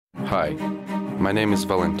Hi, my name is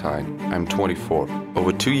Valentine. I'm 24.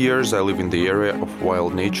 Over 2 years I live in the area of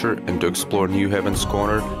wild nature, and to explore New Haven's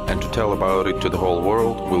Corner and to tell about it to the whole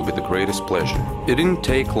world will be the greatest pleasure. It didn't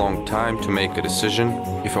take long time to make a decision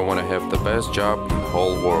if I want to have the best job in the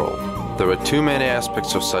whole world. There are too many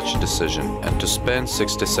aspects of such a decision, and to spend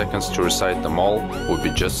 60 seconds to recite them all would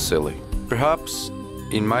be just silly. Perhaps,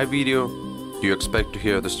 in my video, you expect to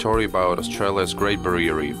hear the story about Australia's Great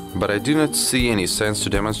Barrier Reef, but I do not see any sense to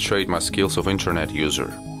demonstrate my skills of internet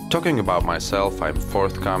user. Talking about myself, I'm a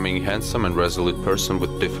forthcoming, handsome and resolute person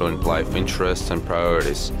with different life interests and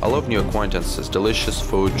priorities. I love new acquaintances, delicious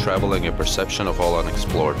food, traveling, a perception of all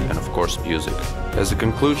unexplored, and of course music. As a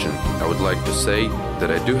conclusion, I would like to say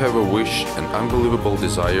that I do have a wish and unbelievable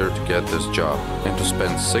desire to get this job and to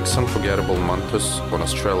spend 6 unforgettable months on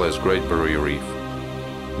Australia's Great Barrier Reef.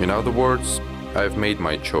 In other words, I have made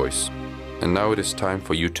my choice, and now it is time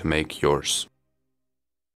for you to make yours.